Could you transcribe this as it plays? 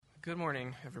Good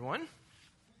morning, everyone.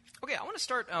 Okay, I want to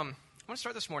start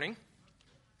this morning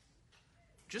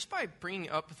just by bringing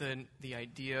up the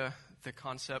idea, the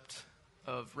concept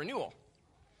of renewal.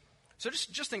 So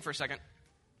just think for a second.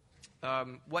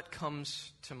 What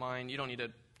comes to mind? You don't need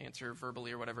to answer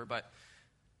verbally or whatever, but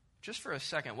just for a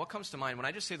second, what comes to mind when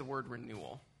I just say the word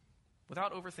renewal?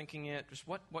 Without overthinking it, just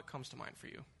what comes to mind for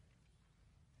you?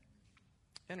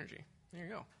 Energy. There you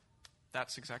go.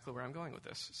 That's exactly where I'm going with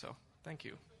this, so thank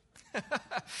you.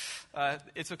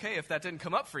 It's okay if that didn't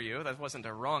come up for you. That wasn't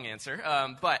a wrong answer.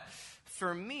 But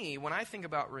for me, when I think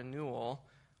about renewal,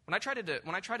 when I try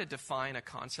to define a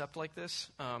concept like this,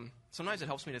 sometimes it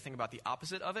helps me to think about the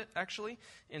opposite of it, actually.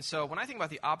 And so when I think about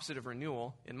the opposite of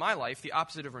renewal in my life, the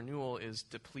opposite of renewal is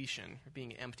depletion,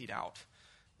 being emptied out,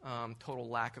 total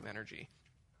lack of energy.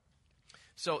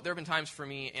 So there have been times for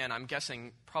me, and I'm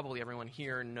guessing probably everyone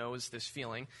here knows this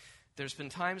feeling. There's been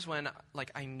times when,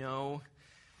 I know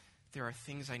there are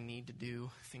things I need to do,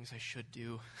 things I should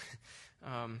do,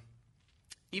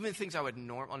 even things I would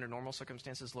under normal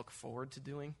circumstances look forward to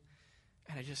doing,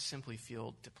 and I just simply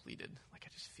feel depleted. I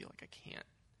just feel like I can't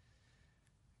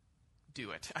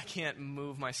do it. I can't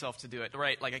move myself to do it,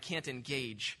 right? I can't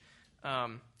engage. I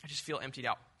just feel emptied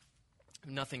out.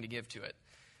 Nothing to give to it.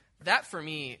 That, for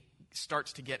me,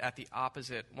 starts to get at the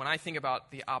opposite. When I think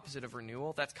about the opposite of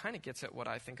renewal, that kind of gets at what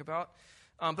I think about.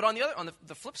 But on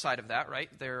the flip side of that, right,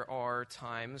 there are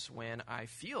times when I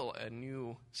feel a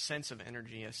new sense of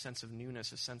energy, a sense of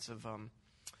newness, a sense of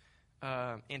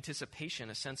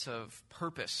anticipation, a sense of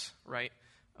purpose, right,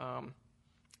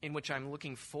 in which I'm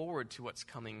looking forward to what's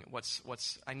coming, what's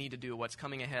I need to do, what's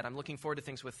coming ahead. I'm looking forward to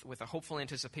things with a hopeful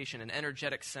anticipation, an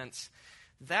energetic sense.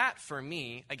 That, for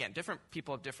me, again, different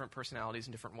people have different personalities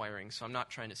and different wirings, so I'm not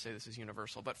trying to say this is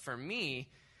universal. But for me,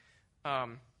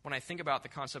 when I think about the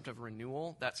concept of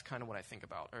renewal, that's kind of what I think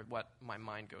about, or what my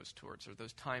mind goes towards, or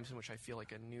those times in which I feel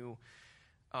like a new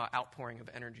outpouring of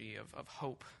energy, of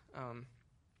hope,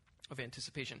 of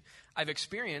anticipation. I've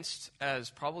experienced,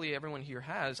 as probably everyone here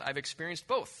has, I've experienced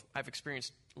both. I've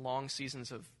experienced long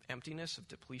seasons of emptiness, of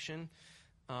depletion.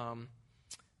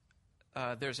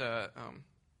 There's a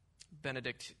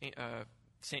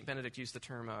St. Benedict used the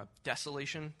term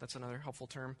desolation. That's another helpful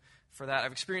term for that.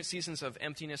 I've experienced seasons of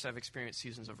emptiness. I've experienced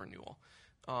seasons of renewal.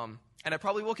 And I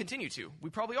probably will continue to. We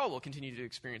probably all will continue to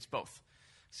experience both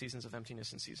seasons of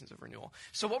emptiness and seasons of renewal.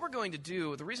 So what we're going to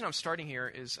do, the reason I'm starting here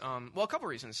is, a couple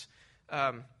reasons.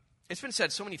 It's been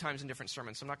said so many times in different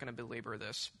sermons, so I'm not going to belabor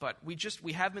this, but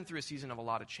we have been through a season of a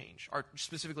lot of change,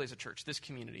 specifically as a church, this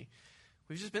community.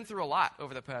 We've just been through a lot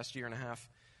over the past year and a half.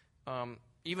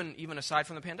 Even aside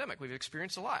from the pandemic, we've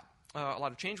experienced a lot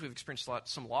of change. We've experienced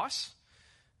some loss,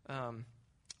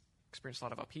 experienced a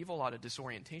lot of upheaval, a lot of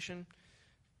disorientation.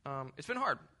 It's been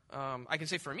hard. I can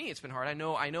say for me, it's been hard. I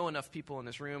know enough people in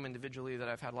this room individually that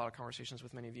I've had a lot of conversations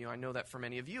with many of you. I know that for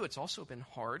many of you, it's also been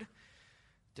hard,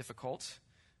 difficult.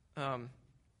 But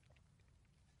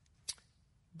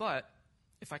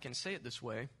if I can say it this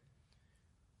way,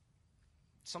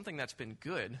 something that's been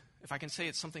good, if I can say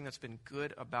it's something that's been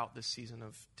good about this season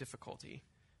of difficulty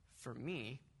for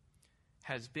me,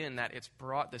 has been that it's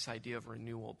brought this idea of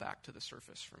renewal back to the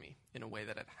surface for me in a way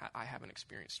that I haven't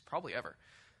experienced probably ever.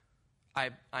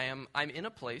 I'm in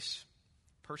a place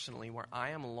personally where I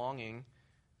am longing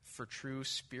for true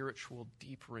spiritual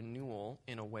deep renewal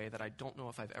in a way that I don't know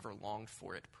if I've ever longed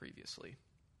for it previously,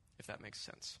 if that makes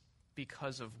sense,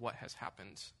 because of what has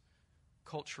happened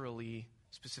culturally,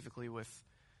 specifically with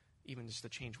even just the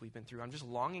change we've been through. I'm just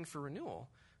longing for renewal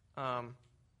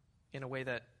in a way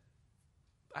that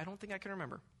I don't think I can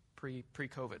remember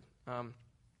pre-COVID.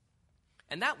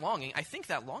 And that longing, I think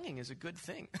that longing is a good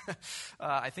thing.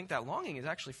 I think that longing is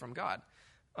actually from God.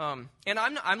 And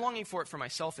I'm longing for it for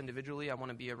myself individually. I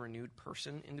want to be a renewed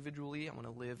person individually. I want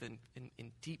to live in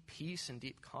deep peace and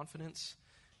deep confidence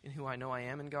in who I know I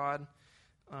am in God.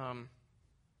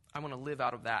 I want to live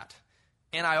out of that.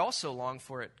 And I also long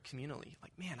for it communally.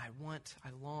 I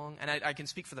long, and I can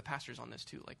speak for the pastors on this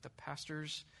too. The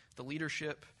pastors, the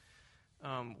leadership,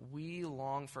 we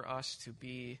long for us to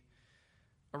be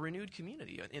a renewed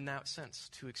community in that sense,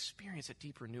 to experience a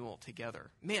deep renewal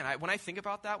together. Man, when I think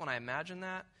about that, when I imagine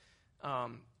that,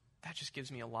 that just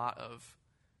gives me a lot of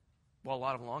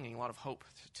longing, a lot of hope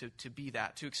to be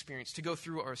that, to experience, to go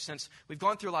through our sense. We've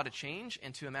gone through a lot of change,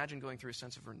 and to imagine going through a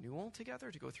sense of renewal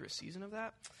together, to go through a season of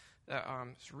that,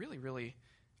 it's really, really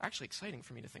actually exciting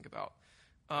for me to think about.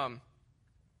 And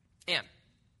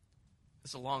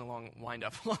it's a long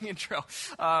wind-up, long intro.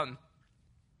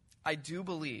 I do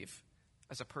believe,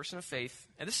 as a person of faith,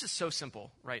 and this is so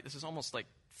simple, right? This is almost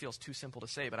feels too simple to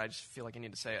say, but I just feel like I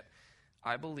need to say it.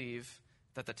 I believe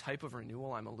that the type of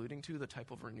renewal I'm alluding to, the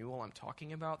type of renewal I'm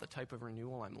talking about, the type of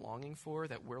renewal I'm longing for,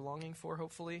 that we're longing for,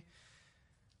 hopefully,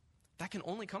 that can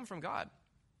only come from God.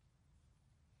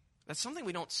 That's something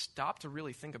we don't stop to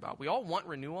really think about. We all want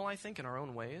renewal, I think, in our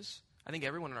own ways. I think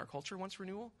everyone in our culture wants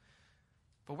renewal.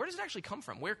 But where does it actually come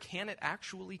from? Where can it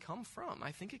actually come from?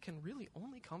 I think it can really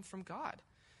only come from God.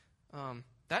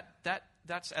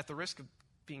 That's at the risk of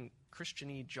being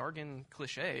Christian-y jargon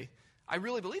cliche. I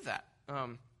really believe that.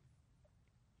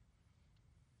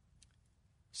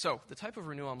 So the type of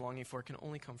renewal I'm longing for can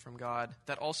only come from God.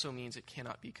 That also means it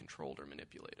cannot be controlled or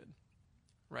manipulated,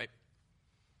 right?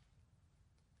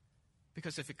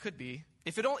 Because if it could be,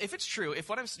 if it's true,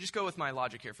 just go with my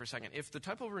logic here for a second. If the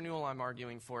type of renewal I'm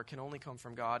arguing for can only come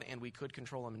from God and we could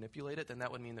control and manipulate it, then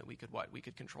that would mean that we could what? We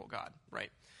could control God, right?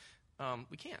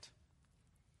 We can't.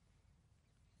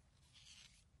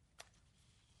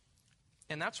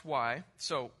 And that's why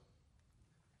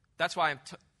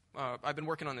I've been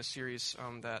working on this series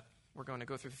that we're going to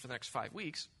go through for the next 5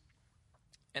 weeks.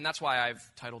 And that's why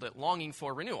I've titled it Longing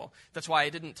for Renewal. That's why I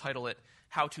didn't title it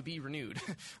How to Be Renewed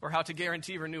or How to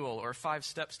Guarantee Renewal or 5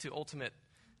 Steps to Ultimate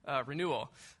Renewal.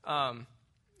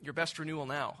 Your best renewal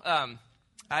now. I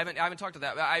haven't talked to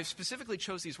that. I specifically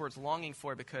chose these words longing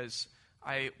for because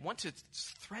I want to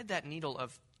thread that needle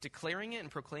of declaring it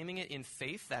and proclaiming it in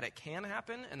faith that it can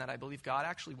happen and that I believe God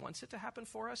actually wants it to happen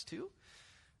for us too.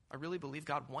 I really believe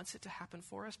God wants it to happen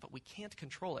for us, but we can't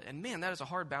control it. And man, that is a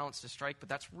hard balance to strike, but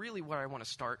that's really where I want to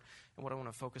start and what I want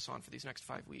to focus on for these next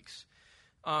 5 weeks.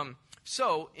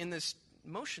 So in this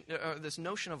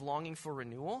notion of longing for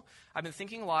renewal, I've been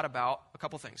thinking a lot about a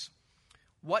couple things.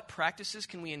 What practices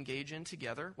can we engage in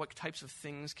together? What types of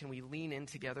things can we lean in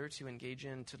together to engage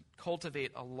in to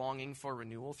cultivate a longing for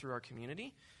renewal through our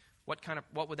community?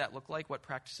 What would that look like? What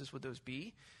practices would those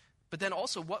be? But then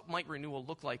also, what might renewal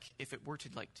look like if it were to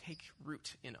take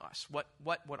root in us? What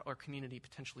would our community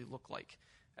potentially look like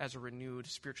as a renewed,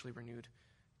 spiritually renewed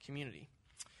community?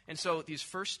 And so these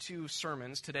first 2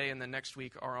 sermons today and the next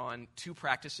week are on 2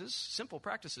 practices, simple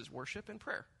practices, worship and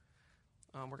prayer.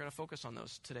 We're going to focus on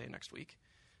those today and next week.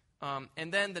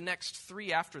 And then the next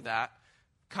 3 after that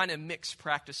kind of mix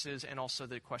practices and also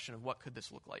the question of what could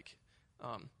this look like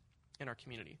in our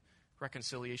community.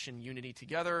 Reconciliation, unity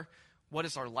together. What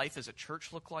does our life as a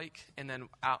church look like? And then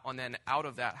out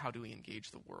of that, how do we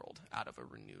engage the world out of a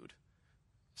renewed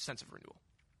sense of renewal?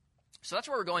 So that's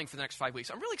where we're going for the next 5 weeks.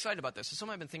 I'm really excited about this. It's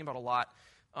something I've been thinking about a lot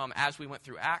as we went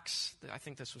through Acts. I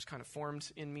think this was kind of formed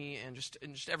in me and just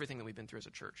everything that we've been through as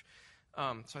a church.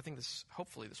 So I think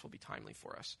hopefully this will be timely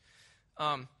for us.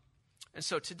 And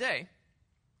so today,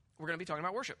 we're going to be talking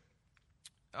about worship.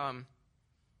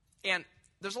 And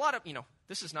there's a lot of,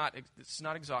 it's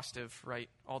not exhaustive, right?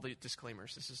 All the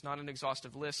disclaimers. This is not an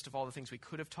exhaustive list of all the things we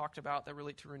could have talked about that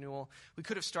relate to renewal. We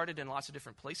could have started in lots of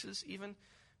different places even.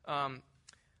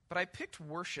 But I picked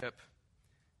worship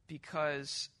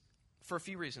because, for a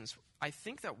few reasons. I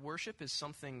think that worship is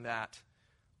something that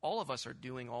all of us are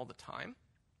doing all the time,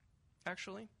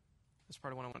 actually. That's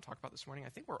part of what I want to talk about this morning. I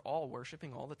think we're all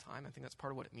worshiping all the time. I think that's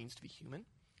part of what it means to be human.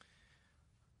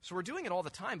 So we're doing it all the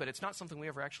time, but it's not something we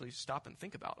ever actually stop and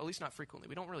think about, at least not frequently.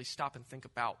 We don't really stop and think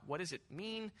about what does it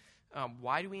mean,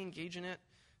 why do we engage in it,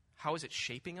 how is it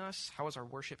shaping us, how is our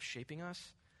worship shaping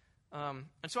us. And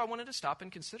so I wanted to stop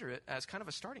and consider it as kind of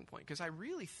a starting point, because I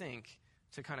really think,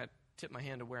 to kind of tip my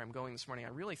hand to where I'm going this morning, I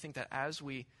really think that as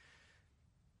we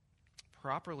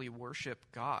properly worship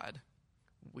God,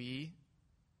 we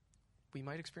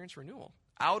might experience renewal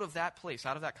out of that place,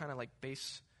 out of that kind of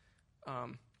base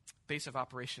of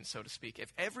operations, so to speak.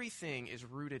 If everything is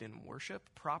rooted in worship,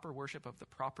 proper worship of the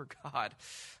proper God,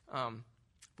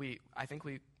 I think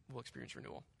we will experience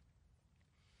renewal.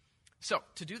 So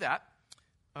to do that,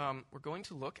 we're going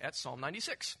to look at Psalm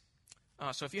 96.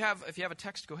 So if you have a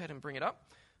text, go ahead and bring it up.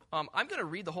 I'm going to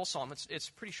read the whole psalm. It's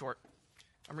pretty short.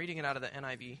 I'm reading it out of the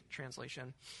NIV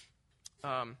translation.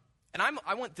 And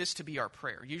I want this to be our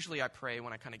prayer. Usually I pray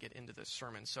when I kind of get into this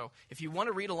sermon. So if you want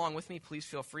to read along with me, please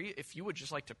feel free. If you would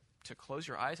just like to close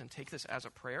your eyes and take this as a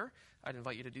prayer, I'd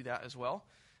invite you to do that as well.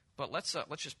 But let's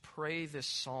just pray this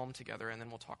psalm together, and then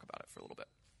we'll talk about it for a little bit.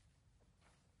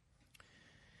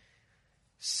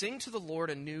 Sing to the Lord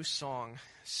a new song.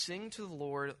 Sing to the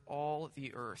Lord, all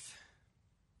the earth.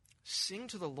 Sing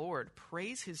to the Lord.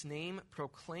 Praise his name.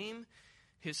 Proclaim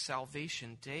his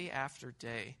salvation day after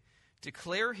day.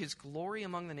 Declare his glory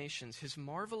among the nations, his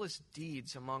marvelous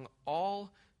deeds among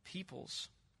all peoples.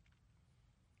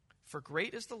 For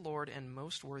great is the Lord and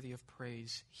most worthy of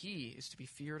praise. He is to be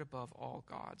feared above all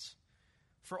gods.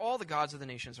 For all the gods of the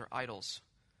nations are idols,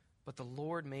 but the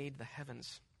Lord made the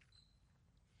heavens.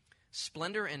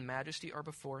 Splendor and majesty are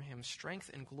before him.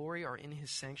 Strength and glory are in his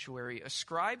sanctuary.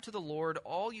 Ascribe to the Lord,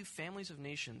 all you families of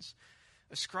nations.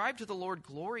 Ascribe to the Lord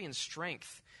glory and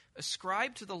strength.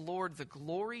 Ascribe to the Lord the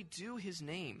glory due his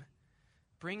name.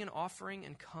 Bring an offering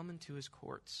and come into his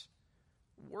courts.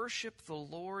 Worship the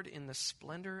Lord in the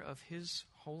splendor of his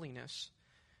holiness.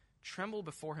 Tremble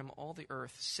before him, all the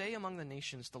earth. Say among the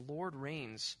nations, the Lord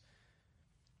reigns.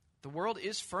 The world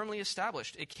is firmly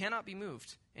established. It cannot be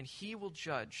moved, and he will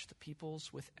judge the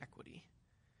peoples with equity.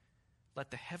 Let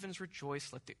the heavens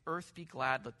rejoice. Let the earth be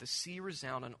glad. Let the sea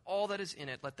resound and all that is in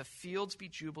it. Let the fields be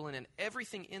jubilant and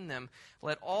everything in them.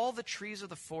 Let all the trees of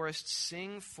the forest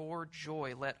sing for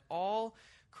joy. Let all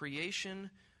creation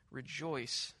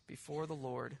rejoice before the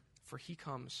Lord, for he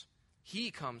comes. He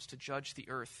comes to judge the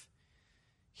earth.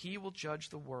 He will judge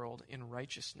the world in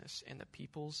righteousness and the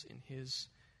peoples in his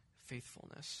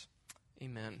faithfulness.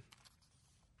 Amen.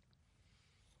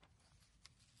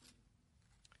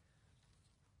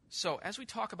 So, as we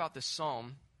talk about this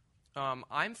psalm, I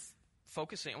want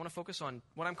to focus on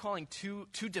what I'm calling two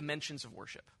dimensions of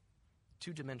worship.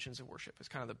 Two dimensions of worship is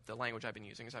kind of the language I've been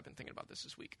using as I've been thinking about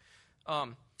this week.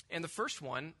 And the first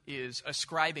one is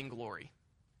ascribing glory.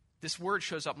 This word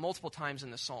shows up multiple times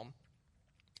in the psalm.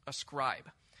 Ascribe.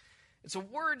 It's a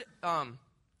word,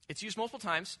 it's used multiple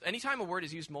times. Anytime a word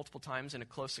is used multiple times in a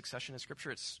close succession in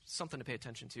Scripture, it's something to pay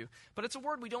attention to. But it's a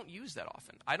word we don't use that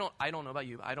often. I don't know about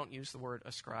you. I don't use the word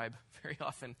ascribe very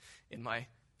often in my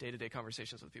day-to-day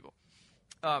conversations with people.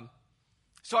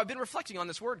 So I've been reflecting on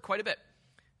this word quite a bit.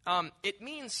 It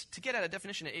means, to get at a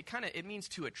definition, it means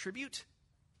to attribute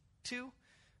to.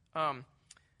 Some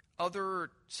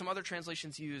other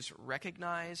translations use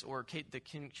recognize, or the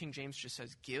King James just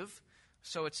says give.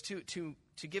 So it's to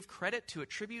give credit, to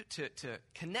attribute, to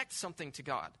connect something to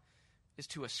God is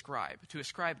to ascribe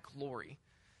glory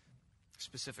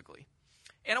specifically.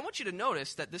 And I want you to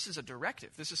notice that this is a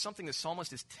directive. This is something the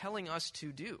psalmist is telling us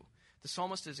to do. The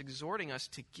psalmist is exhorting us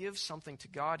to give something to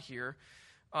God here,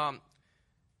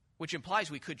 which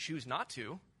implies we could choose not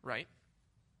to, right?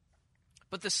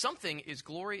 But the something is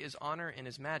glory, is honor, and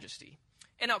is majesty.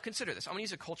 And now consider this. I'm going to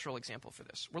use a cultural example for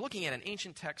this. We're looking at an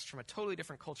ancient text from a totally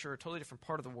different culture, a totally different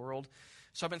part of the world.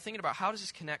 So I've been thinking about how does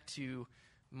this connect to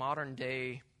modern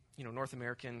day, North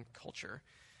American culture.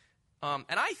 And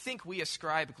I think we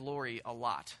ascribe glory a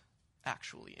lot,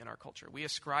 actually, in our culture. We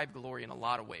ascribe glory in a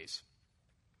lot of ways.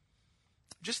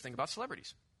 Just think about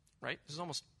celebrities, right? This is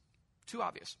almost too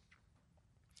obvious.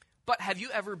 But has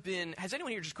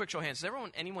anyone here, just quick show of hands, has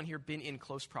anyone here been in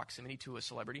close proximity to a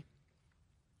celebrity?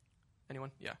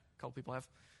 Anyone? Yeah, a couple people have.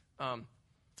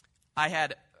 I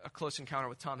had a close encounter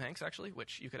with Tom Hanks, actually,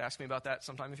 which you could ask me about that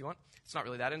sometime if you want. It's not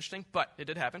really that interesting, but it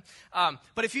did happen.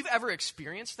 But if you've ever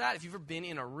experienced that, if you've ever been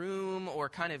in a room or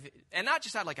kind of, and not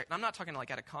just at I'm not talking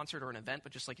like at a concert or an event,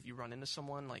 but just like if you run into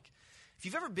someone, like if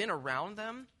you've ever been around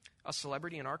them, a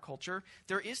celebrity in our culture,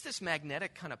 there is this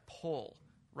magnetic kind of pull,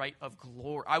 right, of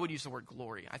glory. I would use the word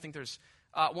glory. I think there's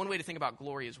one way to think about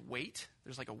glory is weight.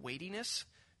 There's like a weightiness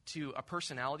to a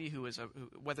personality who is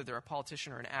whether they're a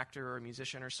politician or an actor or a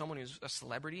musician or someone who's a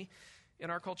celebrity in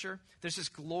our culture. There's this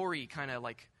glory kind of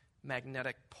like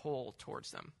magnetic pull towards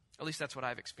them. At least that's what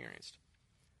I've experienced.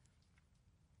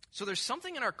 So there's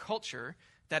something in our culture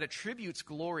that attributes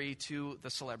glory to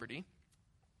the celebrity,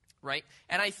 right?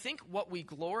 And I think what we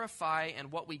glorify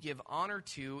and what we give honor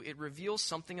to, it reveals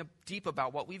something deep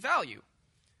about what we value.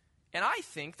 And I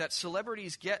think that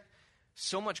celebrities get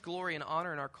so much glory and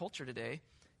honor in our culture today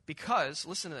because,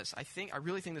 listen to this, I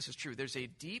really think this is true. There's a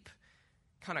deep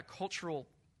kind of cultural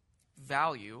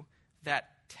value that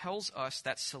tells us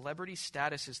that celebrity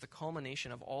status is the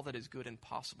culmination of all that is good and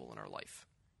possible in our life.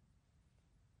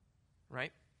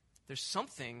 Right? There's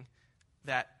something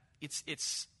that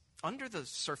it's under the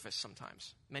surface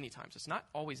sometimes, many times. It's not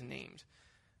always named.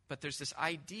 But there's this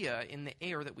idea in the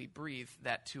air that we breathe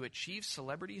that to achieve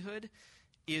celebrityhood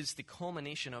is the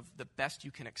culmination of the best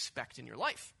you can expect in your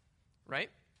life. Right?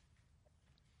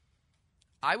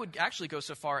 I would actually go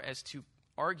so far as to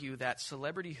argue that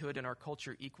celebrityhood in our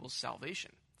culture equals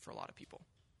salvation for a lot of people.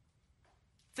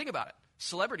 Think about it.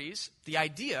 Celebrities, the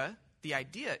idea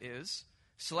is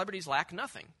celebrities lack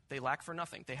nothing. They lack for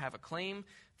nothing. They have acclaim,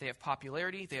 they have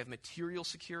popularity, they have material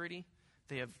security,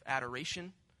 they have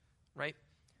adoration, right?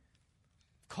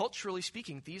 Culturally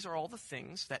speaking, these are all the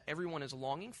things that everyone is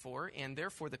longing for, and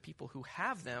therefore the people who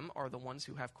have them are the ones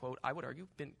who have, quote, I would argue,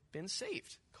 been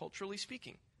saved, culturally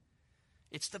speaking.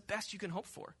 It's the best you can hope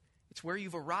for. It's where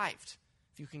you've arrived,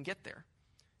 if you can get there.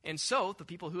 And so, the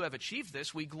people who have achieved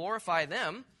this, we glorify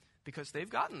them because they've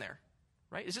gotten there,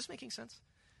 right? Is this making sense?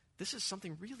 This is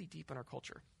something really deep in our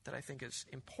culture that I think is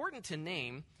important to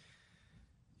name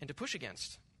and to push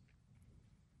against.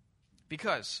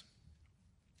 Because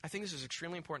I think this is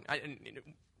extremely important.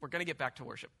 We're going to get back to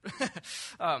worship.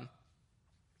 I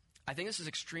think this is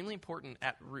extremely important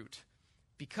at root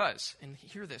because, and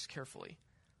hear this carefully,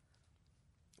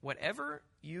 whatever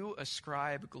you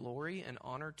ascribe glory and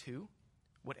honor to,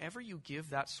 whatever you give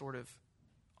that sort of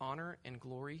honor and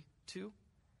glory to,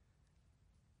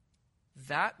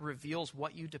 that reveals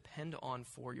what you depend on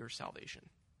for your salvation.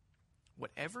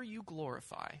 Whatever you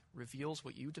glorify reveals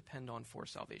what you depend on for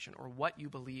salvation, or what you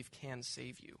believe can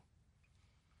save you.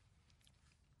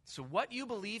 So what you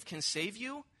believe can save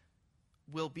you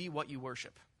will be what you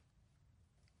worship.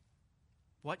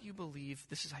 What you believe,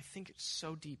 this is, I think, it's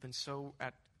so deep and so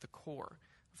at the core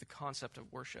of the concept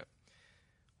of worship.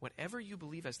 Whatever you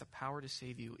believe has the power to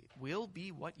save you will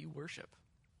be what you worship.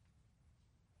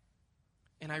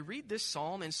 And I read this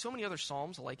psalm and so many other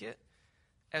psalms like it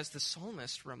as the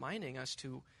psalmist reminding us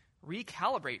to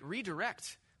recalibrate,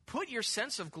 redirect, put your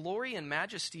sense of glory and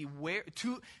majesty where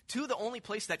to the only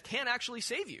place that can actually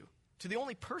save you, to the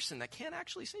only person that can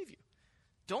actually save you.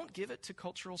 Don't give it to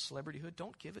cultural celebrityhood.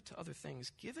 Don't give it to other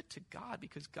things. Give it to God,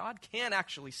 because God can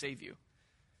actually save you.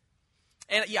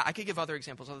 And yeah, I could give other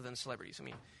examples other than celebrities. I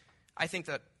mean, I think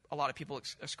that a lot of people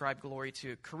ascribe glory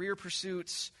to career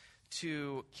pursuits,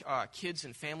 to kids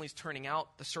and families turning out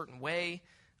a certain way.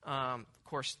 Of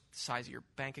course, the size of your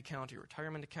bank account, your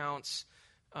retirement accounts.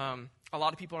 A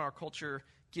lot of people in our culture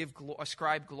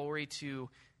ascribe glory to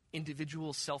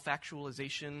individual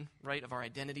self-actualization, right, of our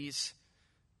identities.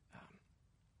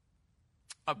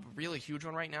 A really huge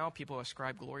one right now, people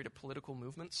ascribe glory to political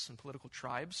movements and political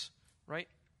tribes, right?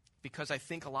 Because I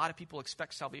think a lot of people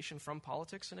expect salvation from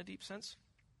politics in a deep sense.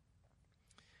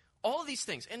 All of these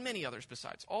things, and many others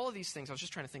besides, all of these things, I was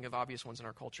just trying to think of obvious ones in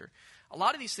our culture. A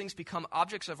lot of these things become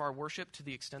objects of our worship to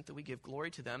the extent that we give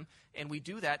glory to them, and we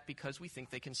do that because we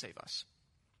think they can save us.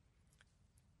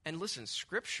 And listen,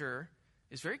 Scripture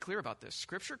is very clear about this.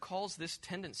 Scripture calls this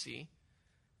tendency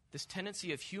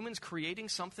of humans creating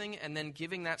something and then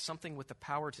giving that something with the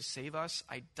power to save us,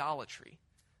 idolatry,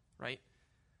 right?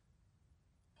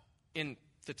 In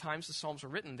the times the Psalms were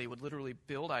written, they would literally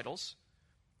build idols.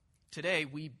 Today,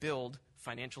 we build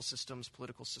financial systems,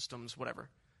 political systems, whatever,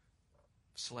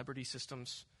 celebrity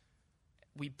systems.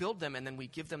 We build them and then we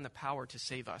give them the power to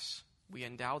save us. We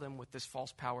endow them with this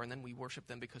false power and then we worship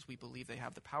them because we believe they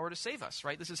have the power to save us,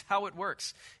 right? This is how it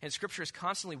works. And Scripture is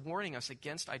constantly warning us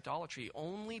against idolatry.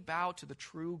 Only bow to the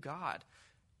true God.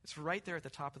 It's right there at the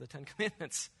top of the Ten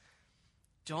Commandments.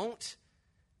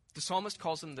 The psalmist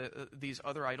calls them these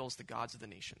other idols the gods of the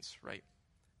nations, right?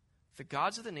 The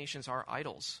gods of the nations are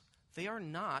idols. They are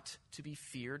not to be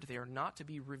feared. They are not to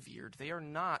be revered. They are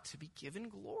not to be given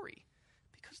glory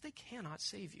because they cannot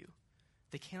save you.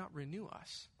 They cannot renew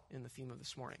us in the theme of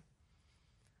this morning.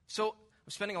 So I'm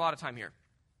spending a lot of time here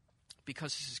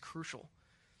because this is crucial.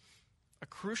 A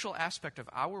crucial aspect of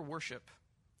our worship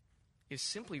is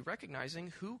simply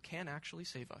recognizing who can actually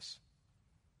save us.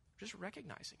 Just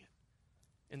recognizing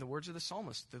it. In the words of the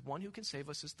psalmist, the one who can save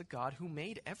us is the God who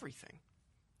made everything,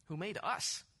 who made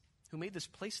us, who made this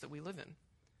place that we live in.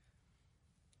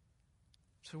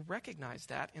 So recognize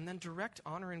that and then direct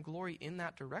honor and glory in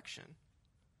that direction.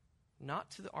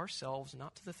 Not to ourselves,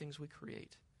 not to the things we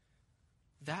create.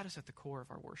 That is at the core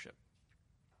of our worship.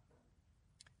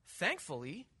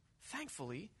 Thankfully,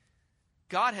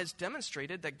 God has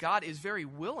demonstrated that God is very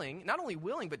willing, not only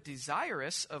willing, but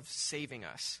desirous of saving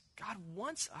us. God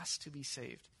wants us to be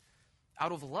saved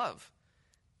out of love.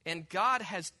 And God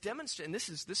has demonstrated, and this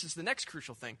is the next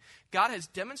crucial thing, God has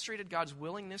demonstrated God's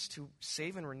willingness to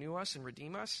save and renew us and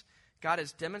redeem us. God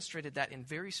has demonstrated that in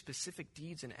very specific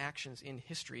deeds and actions in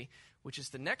history, which is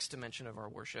the next dimension of our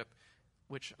worship,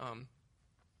 which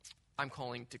I'm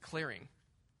calling declaring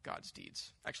God's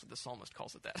deeds. Actually, the psalmist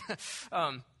calls it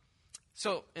that.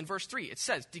 So in verse 3, it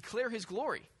says, declare his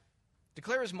glory.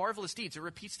 Declare his marvelous deeds. It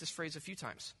repeats this phrase a few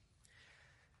times.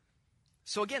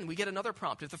 So again, we get another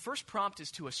prompt. If the first prompt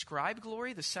is to ascribe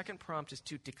glory, the second prompt is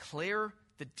to declare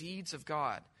the deeds of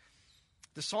God.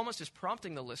 The psalmist is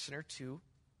prompting the listener to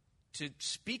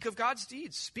speak of God's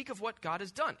deeds, speak of what God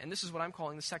has done. And this is what I'm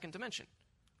calling the second dimension,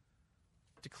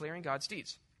 declaring God's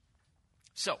deeds.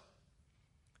 So,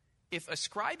 if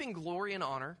ascribing glory and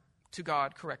honor to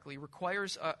God correctly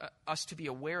requires us to be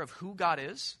aware of who God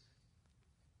is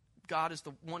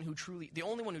the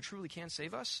only one who truly can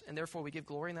save us, and therefore we give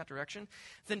glory in that direction,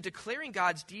 then declaring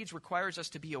God's deeds requires us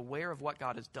to be aware of what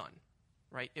God has done,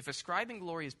 right? If ascribing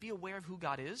glory is be aware of who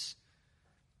God is,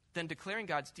 then declaring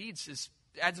God's deeds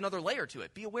adds another layer to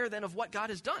it. Be aware then of what God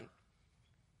has done.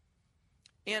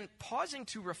 And pausing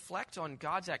to reflect on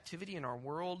God's activity in our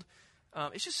world,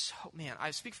 It's just so, man,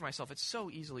 I speak for myself, it's so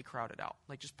easily crowded out.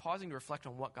 Like just pausing to reflect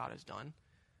on what God has done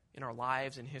in our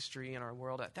lives, in history, in our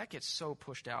world, that gets so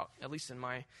pushed out, at least in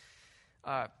my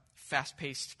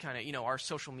fast-paced kind of, our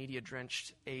social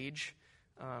media-drenched age.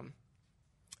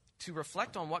 To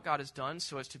reflect on what God has done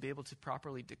so as to be able to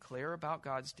properly declare about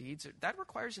God's deeds, that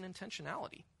requires an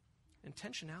intentionality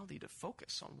to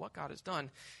focus on what God has done.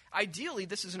 Ideally,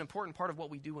 this is an important part of what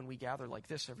we do when we gather like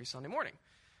this every Sunday morning.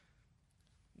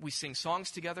 We sing songs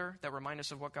together that remind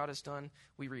us of what God has done.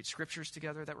 We read scriptures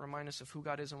together that remind us of who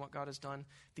God is and what God has done.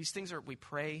 These things we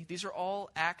pray. These are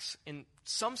all acts, in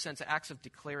some sense, acts of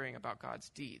declaring about God's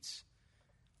deeds.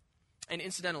 And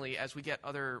incidentally, as we're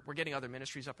getting other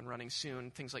ministries up and running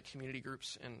soon, things like community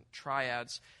groups and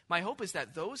triads, my hope is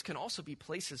that those can also be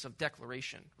places of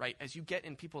declaration, right? As you get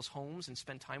in people's homes and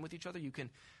spend time with each other,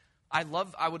 I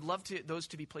would love those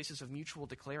to be places of mutual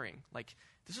declaring. Like,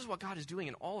 this is what God is doing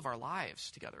in all of our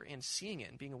lives together, and seeing it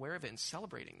and being aware of it and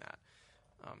celebrating that.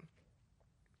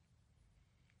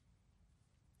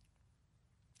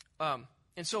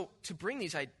 And so to bring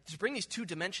these two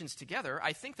dimensions together,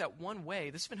 I think that one way,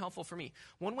 this has been helpful for me,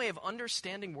 one way of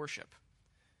understanding worship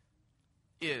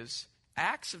is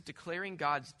acts of declaring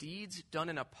God's deeds done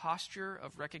in a posture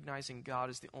of recognizing God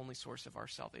as the only source of our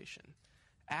salvation.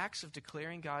 Acts of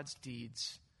declaring God's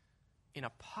deeds in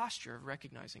a posture of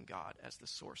recognizing God as the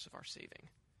source of our saving.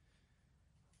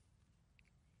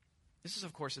 This is,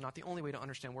 of course, not the only way to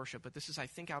understand worship, but this is, I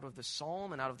think, out of the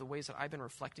psalm and out of the ways that I've been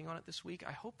reflecting on it this week.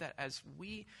 I hope that as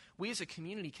we as a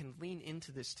community can lean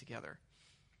into this together.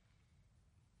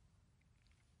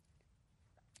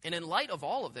 And in light of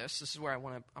all of this is where I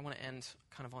want to end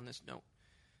kind of on this note.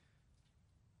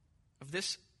 Of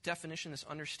this definition, this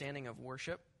understanding of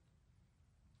worship,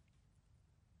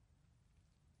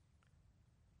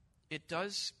 it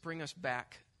does bring us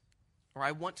back, or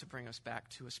I want to bring us back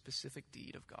to a specific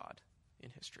deed of God in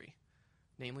history,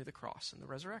 namely the cross and the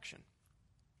resurrection.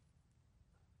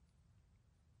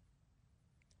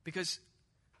 Because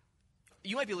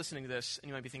you might be listening to this and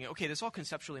you might be thinking, okay, this all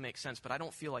conceptually makes sense, but I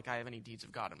don't feel like I have any deeds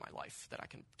of God in my life that I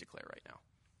can declare right now.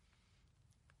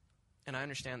 And I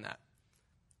understand that.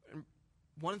 And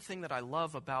one thing that I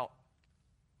love about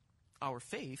our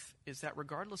faith is that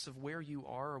regardless of where you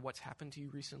are or what's happened to you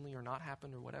recently or not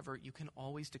happened or whatever, you can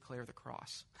always declare the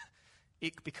cross.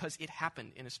 Because it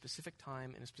happened in a specific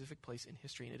time, in a specific place in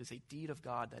history, and it is a deed of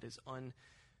God that is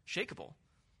unshakable.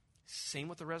 Same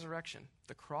with the resurrection.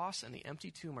 The cross and the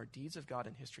empty tomb are deeds of God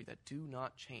in history that do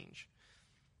not change.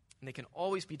 And they can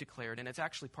always be declared, and it's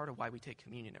actually part of why we take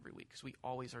communion every week, because we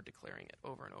always are declaring it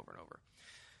over and over and over.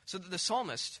 So the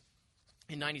psalmist,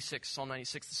 in Psalm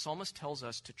 96, the psalmist tells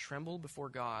us to tremble before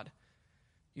God,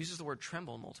 uses the word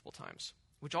tremble multiple times,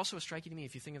 which also is striking to me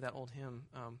if you think of that old hymn,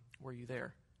 Were You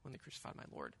There When They Crucified My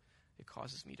Lord? It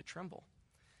causes me to tremble.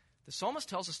 The psalmist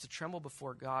tells us to tremble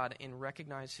before God and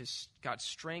recognize God's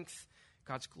strength,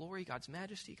 God's glory, God's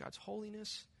majesty, God's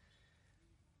holiness.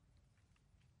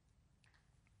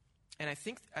 And I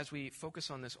think as we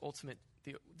focus on this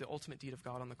the ultimate deed of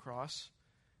God on the cross,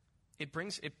 it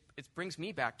brings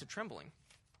me back to trembling.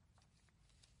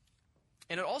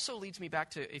 And it also leads me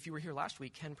back to, if you were here last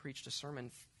week, Ken preached a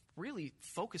sermon really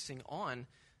focusing on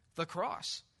the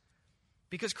cross.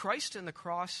 Because Christ and the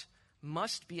cross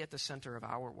must be at the center of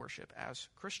our worship as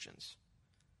Christians.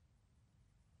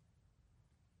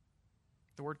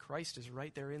 The word Christ is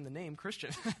right there in the name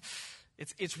Christian.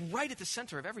 It's right at the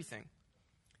center of everything.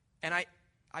 And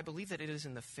I believe that it is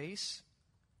in the face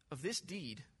of this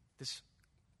deed, this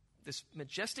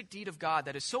majestic deed of God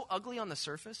that is so ugly on the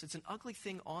surface. It's an ugly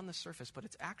thing on the surface, but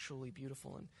it's actually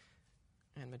beautiful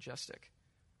and majestic.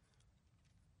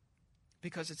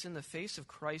 Because it's in the face of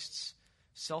Christ's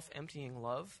self-emptying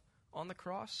love on the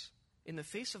cross. In the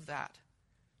face of that,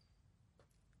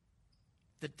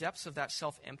 the depths of that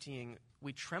self-emptying,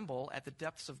 we tremble at the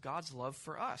depths of God's love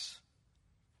for us.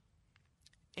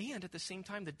 And at the same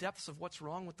time, the depths of what's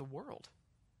wrong with the world.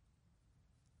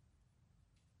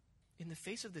 In the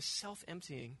face of this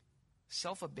self-emptying,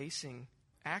 self-abasing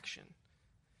action,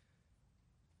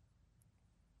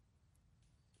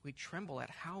 we tremble at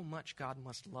how much God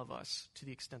must love us to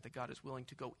the extent that God is willing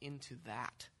to go into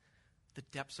that, the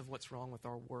depths of what's wrong with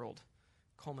our world,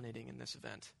 culminating in this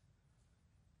event.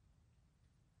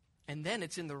 And then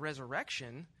it's in the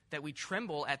resurrection that we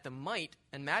tremble at the might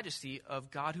and majesty of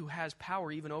God who has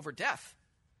power even over death.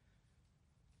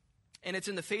 And it's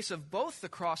in the face of both the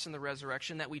cross and the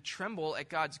resurrection that we tremble at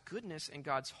God's goodness and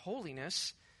God's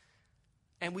holiness.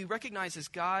 And we recognize as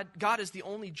God is the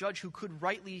only judge who could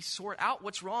rightly sort out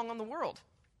what's wrong on the world.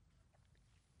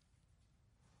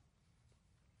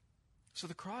 So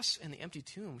the cross and the empty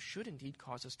tomb should indeed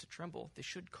cause us to tremble. They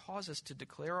should cause us to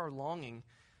declare our longing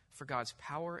for God's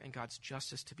power and God's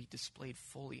justice to be displayed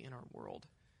fully in our world.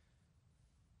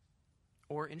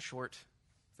 Or, in short,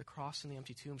 the cross and the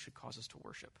empty tomb should cause us to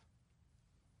worship,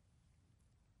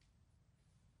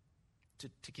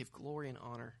 to give glory and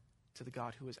honor to the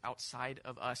God who is outside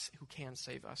of us, who can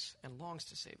save us and longs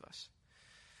to save us.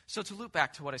 So to loop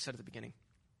back to what I said at the beginning,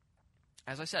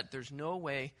 as I said, there's no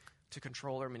way to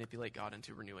control or manipulate God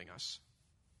into renewing us.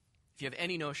 If you have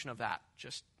any notion of that,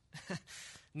 just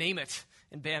name it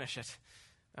and banish it.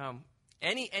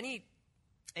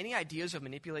 Any ideas of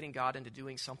manipulating God into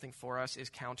doing something for us is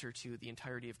counter to the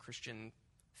entirety of Christian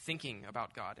thinking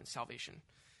about God and salvation.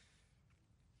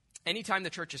 Anytime the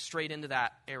church has strayed into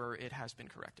that error, it has been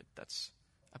corrected. That's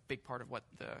a big part of what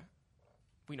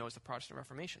we know as the Protestant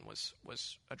Reformation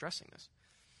was addressing this.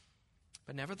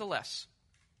 But nevertheless,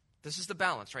 this is the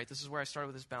balance, right? This is where I started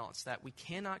with this balance, that we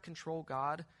cannot control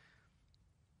God,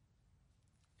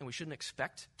 and we shouldn't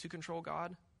expect to control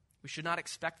God. We should not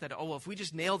expect that, if we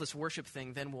just nail this worship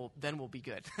thing, then we'll be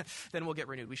good. Then we'll get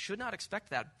renewed. We should not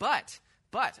expect that. But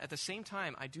at the same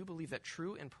time, I do believe that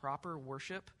true and proper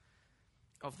worship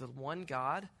of the one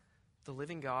God, the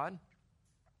living God,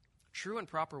 true and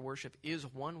proper worship is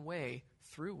one way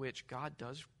through which God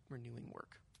does renewing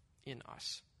work in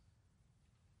us.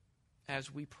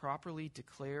 As we properly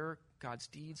declare God's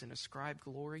deeds and ascribe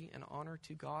glory and honor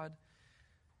to God,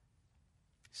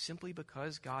 simply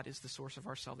because God is the source of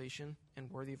our salvation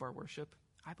and worthy of our worship,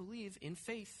 I believe in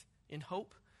faith, in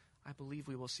hope, I believe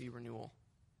we will see renewal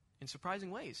in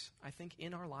surprising ways, I think,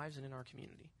 in our lives and in our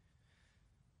community.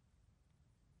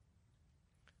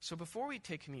 So before we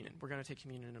take communion, we're going to take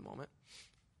communion in a moment.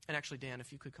 And actually, Dan,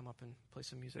 if you could come up and play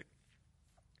some music.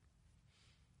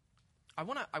 I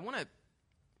want to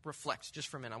reflect just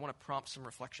for a minute. I want to prompt some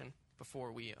reflection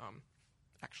before we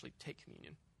actually take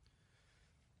communion.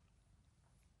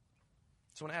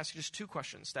 So I want to ask you just two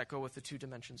questions that go with the two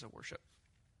dimensions of worship.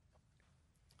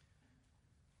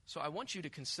 So I want you to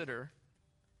consider,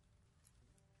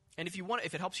 and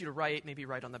if it helps you to write, maybe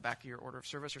write on the back of your order of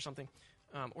service or something,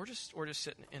 or just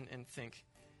sit and think.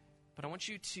 But I want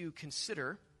you to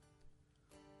consider,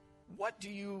 what do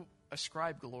you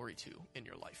ascribe glory to in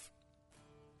your life?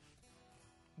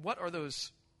 What are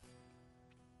those?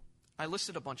 I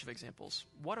listed a bunch of examples.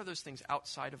 What are those things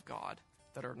outside of God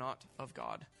that are not of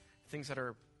God? Things that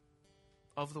are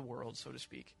of the world, so to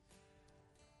speak.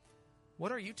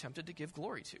 What are you tempted to give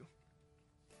glory to?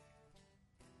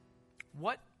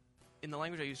 What, in the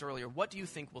language I used earlier, what do you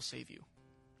think will save you?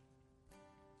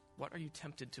 What are you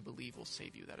tempted to believe will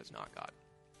save you that is not God?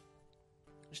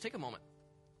 Just take a moment.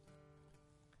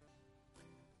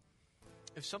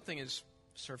 If something is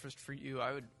surfaced for you,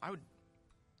 I would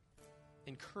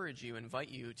encourage you, invite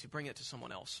you to bring it to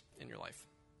someone else in your life.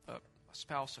 A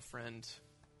spouse, a friend,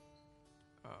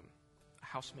 a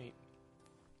housemate.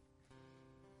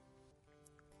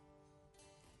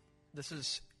 This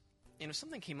is, if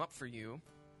something came up for you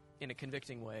in a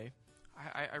convicting way,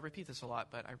 I repeat this a lot,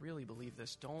 but I really believe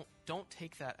this. Don't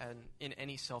take that in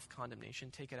any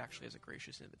self-condemnation. Take it actually as a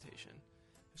gracious invitation.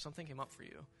 If something came up for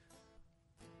you,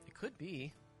 it could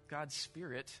be God's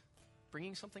Spirit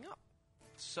bringing something up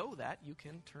so that you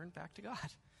can turn back to God,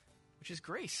 which is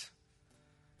grace.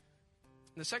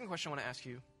 And the second question I want to ask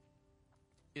you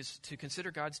is to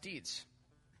consider God's deeds.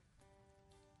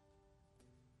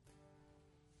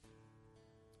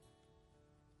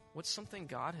 What's something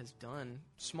God has done,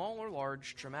 small or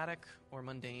large, dramatic or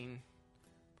mundane,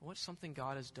 but what's something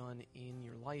God has done in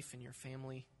your life, in your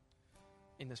family,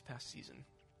 in this past season?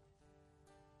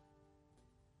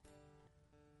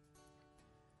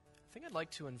 I think I'd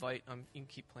like to invite, you can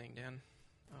keep playing, Dan.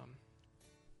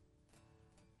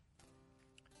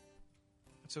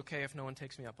 It's okay if no one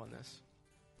takes me up on this.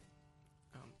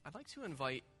 I'd like to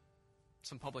invite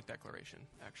some public declaration,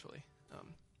 actually.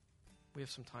 We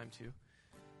have some time to.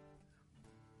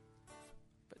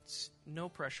 But no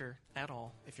pressure at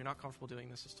all. If you're not comfortable doing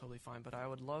this, it's totally fine. But I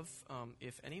would love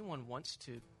if anyone wants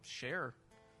to share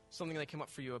something that came up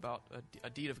for you about a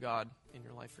deed of God in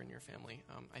your life or in your family.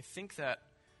 I think that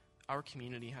our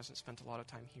community hasn't spent a lot of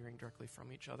time hearing directly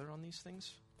from each other on these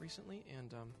things recently.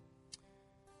 And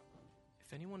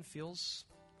if anyone feels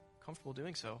comfortable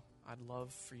doing so, I'd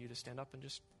love for you to stand up and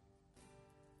just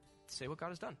say what God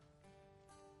has done.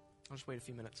 I'll just wait a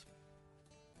few minutes.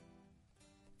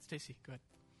 Stacy, go ahead.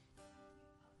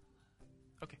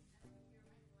 Okay.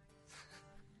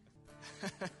 I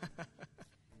think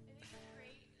it's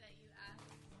great that you asked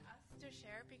us to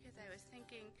share, because I was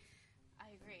thinking,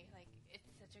 I agree, it's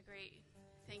such a great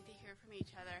thing to hear from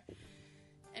each other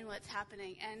and what's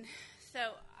happening. And So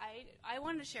I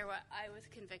wanted to share what I was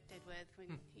convicted with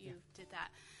when you did that.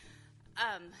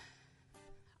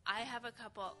 I have a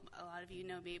lot of you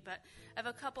know me, but I have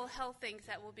a couple health things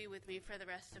that will be with me for the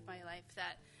rest of my life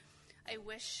that I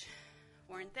wish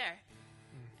weren't there.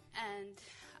 And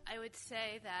I would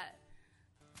say that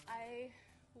I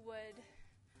would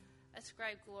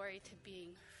ascribe glory to being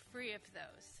free of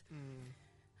those,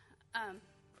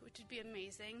 which would be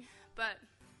amazing. But,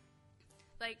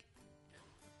 like,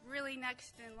 really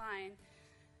next in line,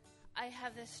 I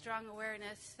have this strong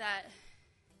awareness that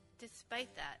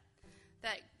despite that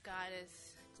God is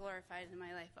glorified in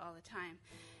my life all the time.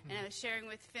 And I was sharing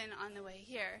with Finn on the way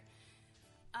here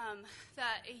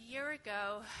that a year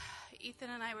ago, Ethan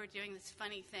and I were doing this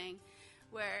funny thing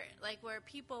where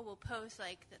people will post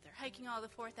like that they're hiking all the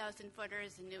 4,000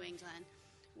 footers in New England.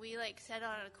 We set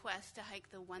out on a quest to hike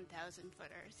the 1,000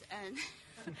 footers, and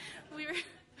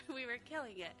we were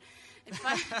killing it and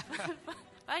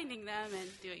finding them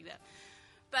and doing them.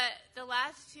 But the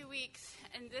last 2 weeks,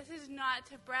 and this is not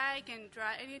to brag and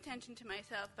draw any attention to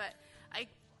myself, but I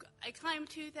climbed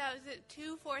two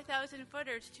 4,000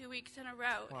 footers 2 weeks in a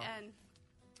row. Wow.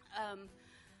 And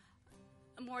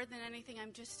more than anything,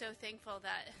 I'm just so thankful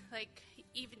that,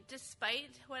 even despite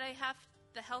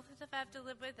the health stuff I have to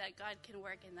live with, that God can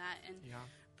work in that and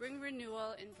bring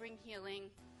renewal and bring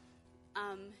healing,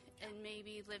 and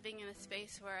maybe living in a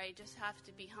space where I just have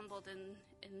to be humbled and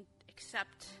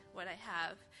accept what I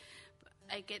have.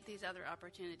 I get these other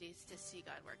opportunities to see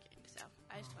God working. So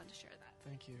I just wanted to share that.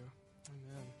 Thank you.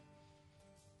 Amen.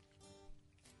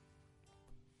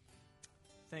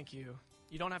 Thank you.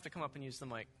 You don't have to come up and use the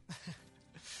mic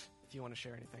if you want to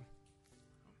share anything.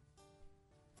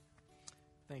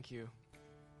 Thank you.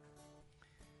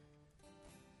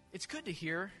 It's good to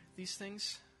hear these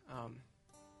things.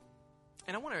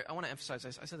 And I want to emphasize,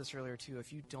 I said this earlier too,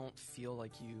 if you don't feel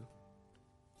like you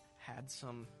had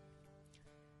some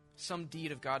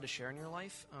deed of God to share in your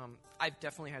life, I've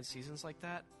definitely had seasons like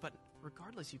that, but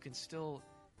regardless, you can still,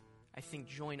 I think,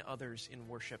 join others in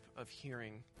worship of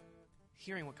hearing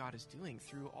what God is doing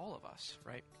through all of us,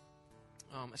 right?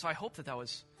 So I hope that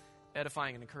was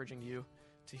edifying and encouraging you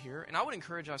to hear. And I would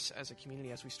encourage us as a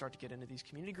community, as we start to get into these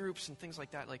community groups and things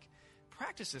like that,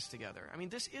 practice this together. I mean,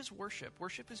 this is worship.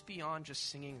 Worship is beyond just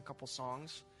singing a couple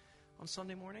songs on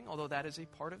Sunday morning, although that is a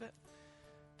part of it.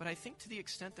 But I think to the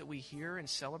extent that we hear and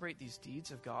celebrate these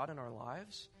deeds of God in our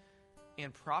lives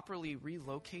and properly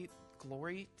relocate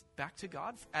glory back to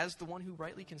God as the one who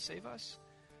rightly can save us,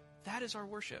 that is our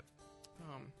worship.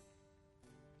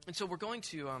 And so we're going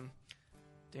to...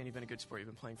 Dan, you've been a good sport. You've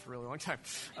been playing for a really long time.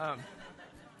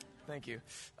 Thank you.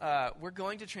 We're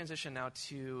going to transition now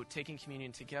to taking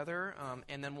communion together,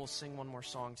 and then we'll sing one more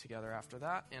song together after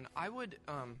that. And I would,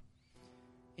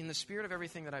 in the spirit of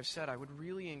everything that I've said, I would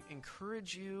really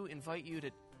encourage you, invite you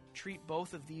to treat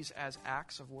both of these as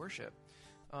acts of worship,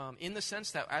 in the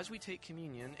sense that as we take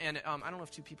communion, and I don't know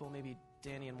if two people, maybe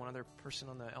Danny and one other person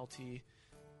on the LT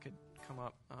could come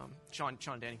up. Sean,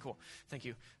 Danny, cool. Thank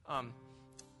you.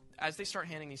 As they start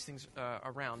handing these things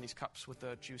around, these cups with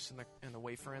the juice and the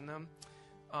wafer in them,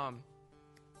 I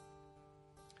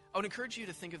would encourage you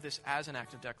to think of this as an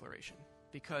act of declaration,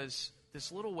 because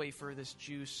this little wafer, this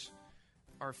juice,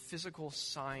 are physical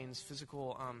signs,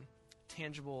 physical,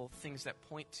 tangible things that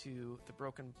point to the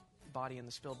broken body and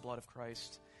the spilled blood of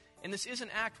Christ. And this is an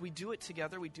act. We do it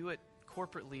together. We do it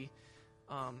corporately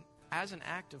as an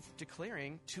act of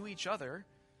declaring to each other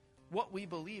what we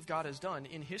believe God has done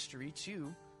in history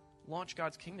to launch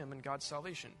God's kingdom and God's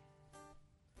salvation.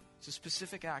 It's a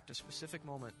specific act, a specific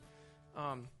moment.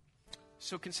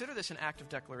 So consider this an act of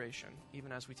declaration,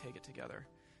 even as we take it together.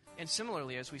 And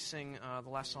similarly, as we sing, the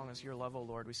last song is Your Love, O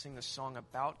Lord, we sing this song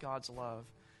about God's love.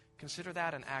 Consider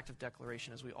that an act of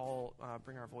declaration as we all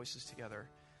bring our voices together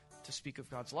to speak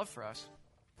of God's love for us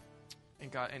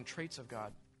and traits of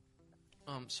God.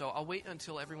 So I'll wait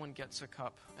until everyone gets a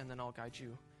cup, and then I'll guide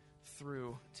you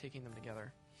through taking them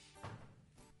together.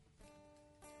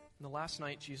 The last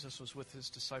night Jesus was with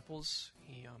his disciples.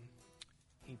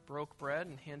 He broke bread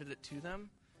and handed it to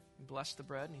them. He blessed the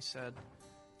bread and he said,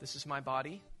 "This is my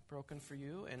body broken for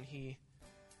you." And he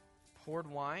poured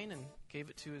wine and gave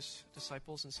it to his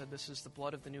disciples and said, "This is the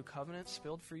blood of the new covenant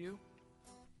spilled for you."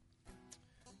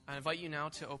 I invite you now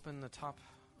to open the top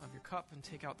of your cup and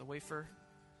take out the wafer,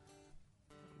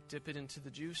 dip it into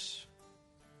the juice,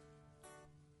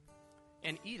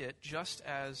 and eat it just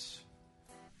as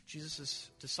Jesus'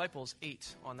 disciples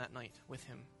ate on that night with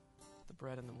him, the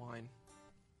bread and the wine.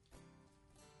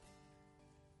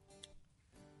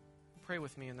 Pray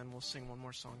with me, and then we'll sing one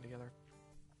more song together.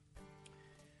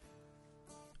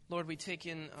 Lord, we take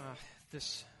in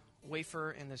this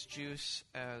wafer and this juice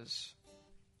as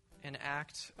an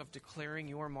act of declaring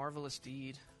your marvelous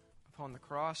deed upon the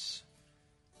cross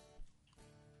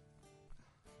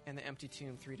and the empty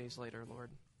tomb 3 days later, Lord.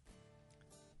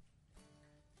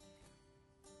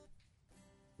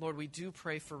 Lord, we do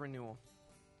pray for renewal.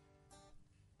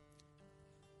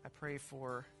 I pray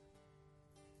for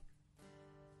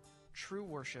true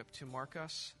worship to mark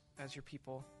us as your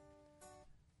people.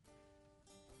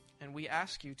 And we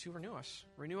ask you to renew us.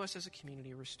 Renew us as a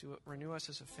community. Renew us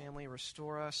as a family.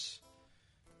 Restore us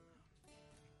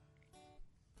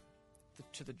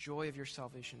to the joy of your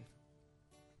salvation.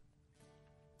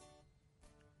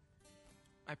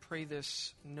 I pray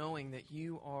this knowing that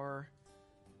you are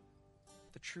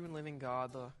the true and living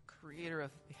God, the creator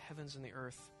of the heavens and the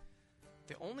earth,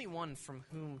 the only one from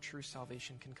whom true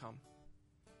salvation can come.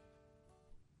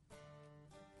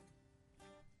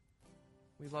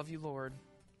 We love you, Lord.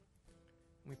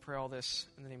 We pray all this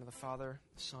in the name of the Father,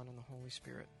 the Son, and the Holy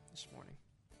Spirit this morning.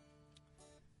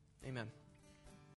 Amen.